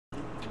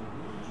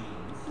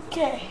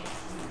Okay.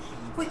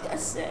 What did I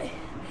say?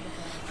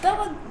 That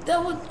would,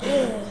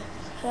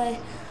 I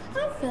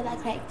don't feel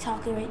like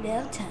talking right now.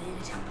 I'm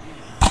tired.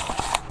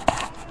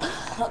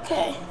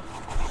 Okay.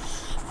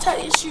 Tie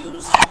your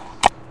shoes.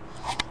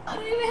 I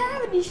don't even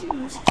have any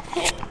shoes.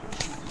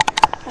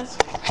 That's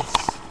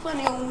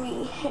funny on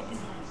me.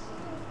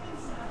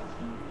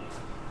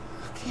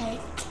 Okay.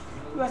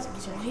 You have to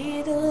get your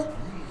head up.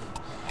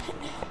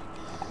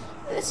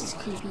 This is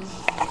creepy.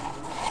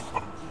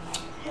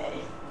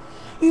 Hey.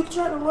 You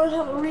trying to learn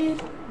how to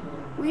read?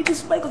 Read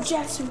this Michael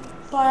Jackson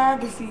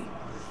biography.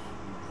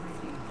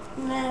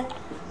 Nah, I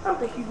don't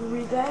think you can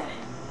read that.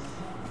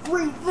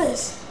 Read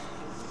this.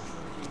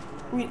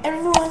 Read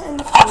everyone in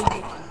the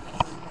Bible.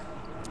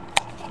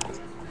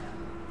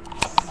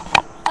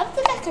 I don't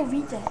think I can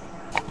read that.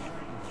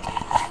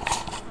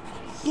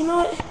 You know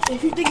what?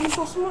 If you think you're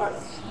so smart,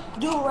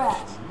 do a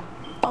rap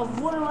of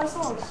one of my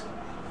songs.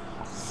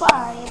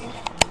 Fine.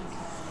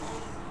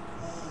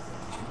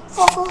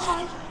 Vocal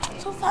high,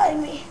 so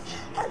find me.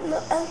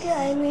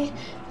 Okay, me.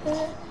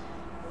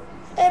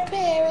 In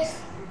Paris.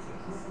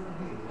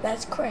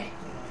 That's correct.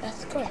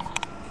 That's correct.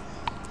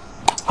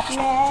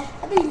 Nah,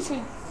 I think you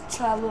should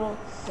try a little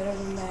better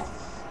than that.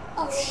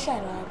 Oh,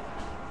 shut up.